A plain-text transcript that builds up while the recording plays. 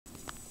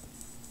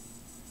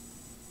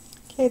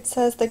Okay, it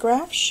says the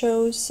graph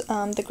shows,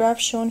 the graph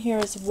shown here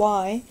is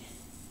y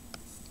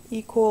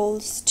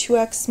equals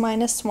 2x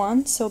minus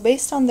 1. So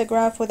based on the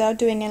graph, without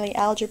doing any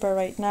algebra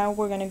right now,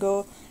 we're going to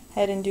go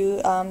ahead and do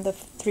the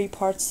 3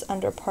 parts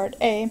under part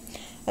A.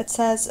 It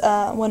says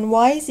when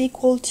y is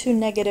equal to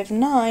negative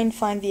 9,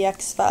 find the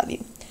x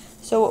value.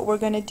 So what we're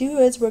going to do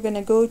is we're going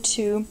to go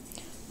to,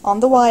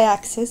 on the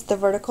y-axis, the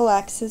vertical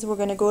axis, we're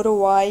going to go to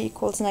y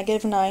equals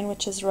negative 9,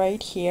 which is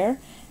right here.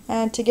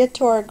 And to get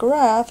to our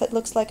graph, it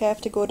looks like I have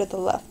to go to the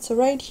left. So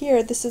right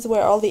here, this is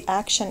where all the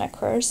action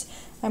occurs.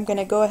 I'm going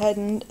to go ahead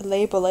and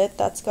label it.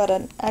 That's got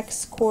an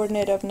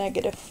x-coordinate of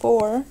negative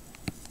 4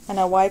 and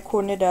a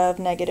y-coordinate of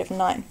negative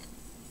 9.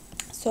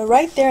 So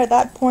right there,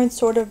 that point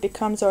sort of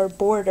becomes our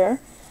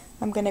border.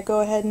 I'm going to go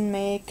ahead and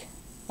make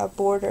a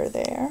border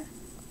there.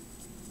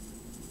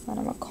 And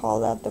I'm going to call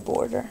that the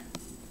border.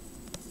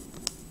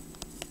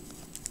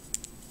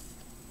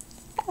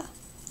 Ah,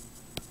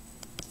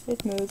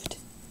 it moved.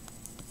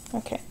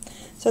 Okay,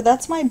 so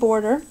that's my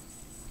border.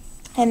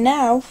 And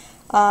now,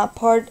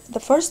 the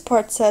first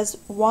part says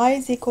y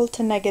is equal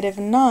to negative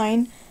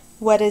 9.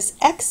 What is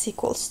x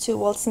equals to?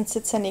 Well, since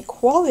it's an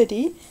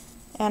equality,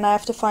 and I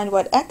have to find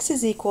what x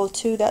is equal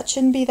to, that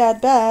shouldn't be that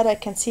bad. I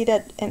can see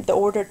that in the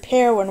ordered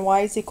pair, when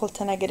y is equal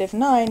to negative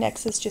 9,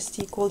 x is just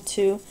equal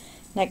to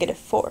negative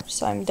 4.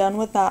 So I'm done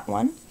with that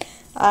one.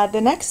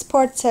 The next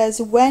part says,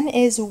 when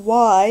is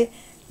y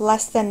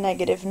less than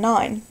negative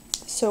 9?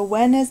 So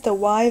when is the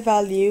y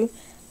value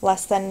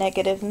less than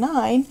negative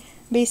 9?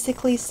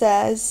 Basically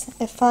says,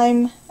 if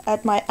I'm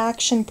at my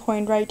action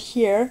point right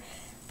here,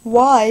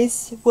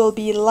 y's will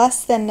be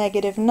less than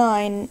negative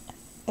 9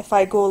 if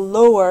I go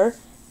lower,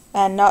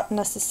 and not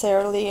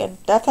necessarily,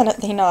 and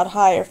definitely not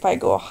higher. If I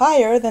go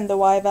higher, then the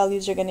y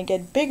values are going to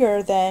get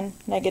bigger than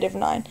negative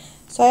 9.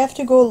 So I have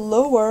to go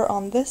lower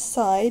on this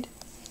side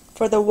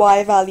for the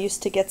y values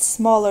to get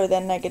smaller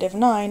than negative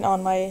 9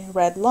 on my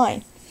red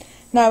line.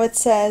 Now it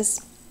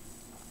says,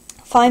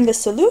 find the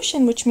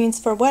solution, which means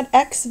for what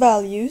x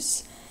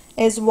values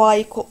is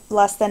y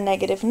less than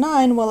negative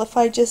 9? Well, if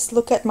I just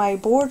look at my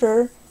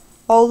border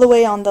all the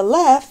way on the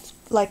left,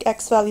 like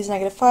x values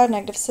negative 5,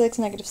 negative 6,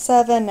 negative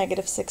 7,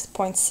 negative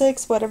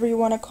 6.6, whatever you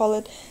want to call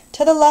it,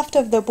 to the left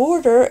of the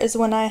border is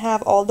when I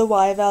have all the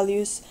y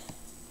values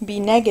be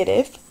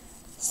negative.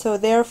 So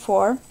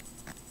therefore,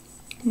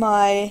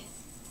 my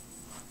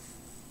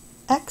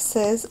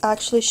x's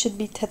actually should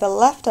be to the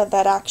left of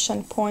that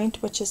action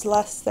point, which is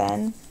less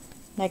than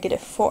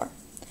negative 4.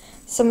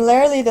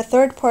 Similarly, the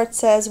third part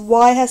says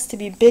y has to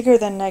be bigger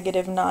than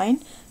negative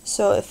 9.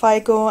 So if I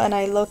go and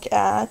I look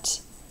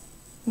at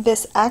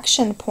this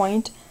action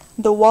point,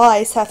 the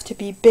y's have to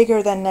be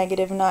bigger than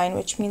negative 9,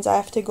 which means I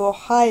have to go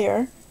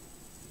higher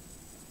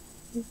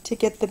to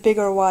get the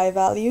bigger y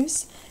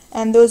values.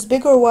 And those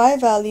bigger y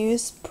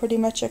values pretty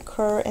much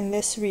occur in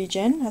this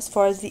region as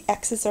far as the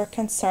x's are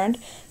concerned.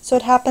 So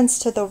it happens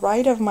to the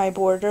right of my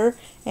border.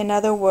 In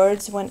other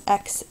words, when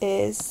x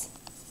is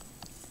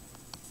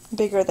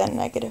bigger than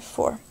negative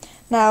 4.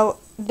 Now,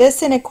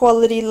 this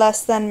inequality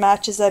less than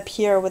matches up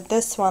here with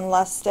this one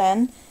less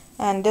than,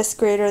 and this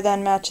greater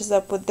than matches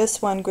up with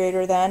this one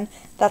greater than.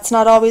 That's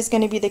not always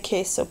going to be the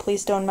case, so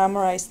please don't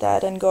memorize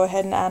that and go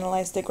ahead and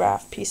analyze the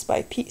graph piece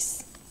by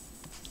piece.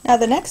 Now,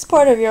 the next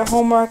part of your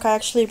homework, I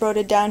actually wrote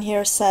it down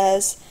here,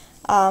 says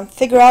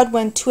figure out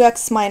when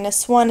 2x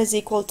minus 1 is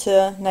equal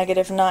to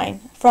negative 9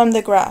 from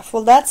the graph.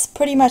 Well, that's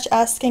pretty much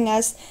asking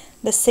us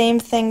the same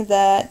thing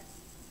that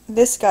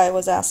this guy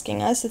was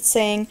asking us. It's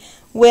saying,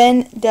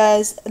 when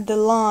does the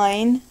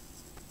line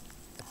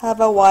have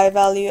a y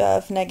value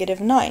of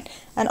negative 9?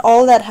 And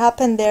all that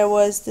happened there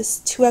was this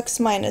 2x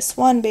minus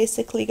 1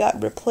 basically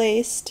got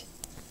replaced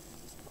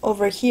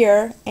over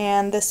here,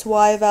 and this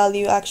y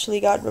value actually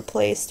got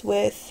replaced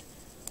with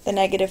the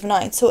negative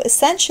 9. So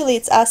essentially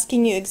it's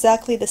asking you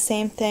exactly the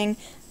same thing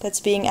that's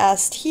being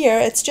asked here.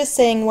 It's just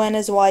saying, when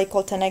is y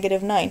equal to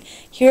negative 9?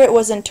 Here it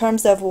was in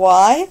terms of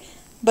y,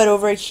 but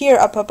over here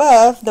up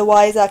above, the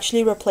y is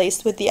actually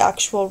replaced with the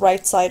actual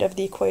right side of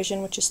the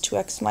equation, which is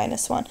 2x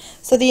minus 1.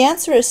 So the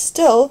answer is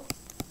still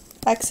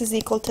x is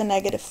equal to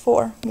negative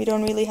 4. We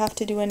don't really have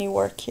to do any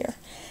work here.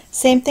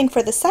 Same thing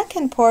for the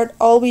second part.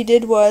 All we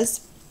did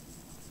was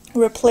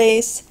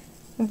replace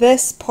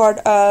this part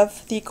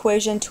of the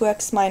equation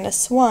 2x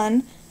minus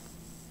 1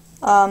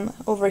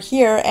 over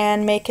here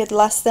and make it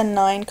less than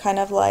 9, kind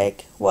of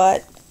like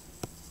what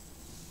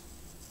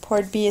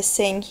part B is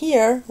saying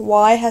here.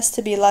 Y has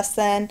to be less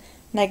than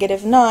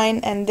negative 9,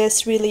 and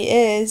this really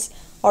is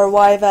our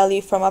y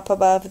value from up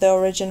above. The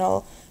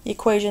original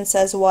equation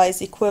says y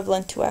is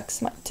equivalent to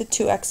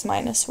 2x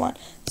minus 1.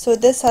 So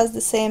this has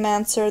the same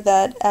answer,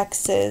 that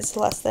x is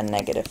less than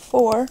negative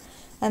 4.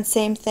 And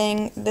same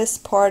thing, this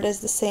part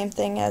is the same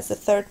thing as the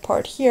third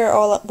part here.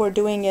 All we're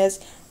doing is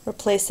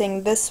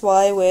replacing this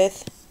y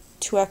with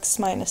 2x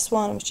minus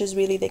 1, which is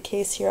really the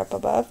case here up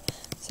above.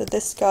 So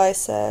this guy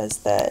says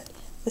that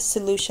the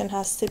solution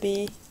has to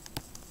be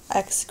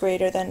x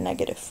greater than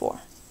negative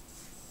 4.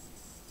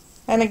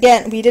 And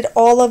again, we did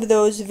all of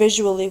those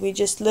visually. We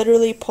just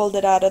literally pulled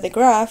it out of the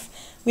graph.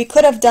 We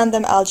could have done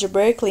them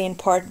algebraically in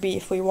part B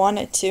if we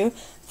wanted to.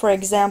 For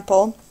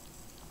example,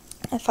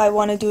 if I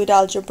want to do it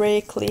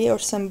algebraically or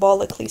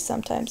symbolically,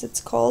 sometimes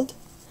it's called.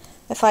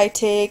 If I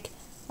take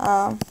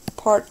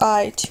part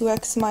I,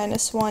 2x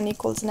minus 1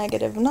 equals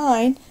negative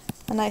 9,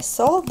 and I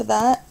solve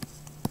that,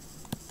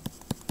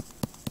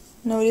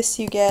 notice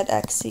you get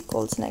x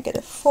equals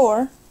negative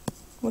 4,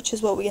 which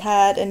is what we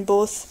had in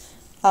both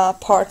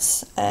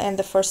parts in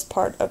the first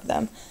part of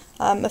them.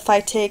 If I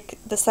take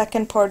the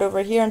second part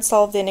over here and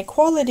solve the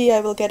inequality,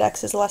 I will get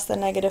x is less than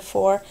negative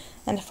 4,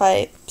 and if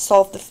I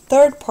solve the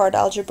third part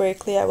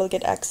algebraically, I will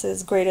get x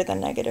is greater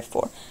than negative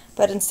 4.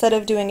 But instead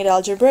of doing it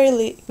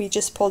algebraically, we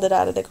just pulled it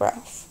out of the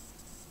graph.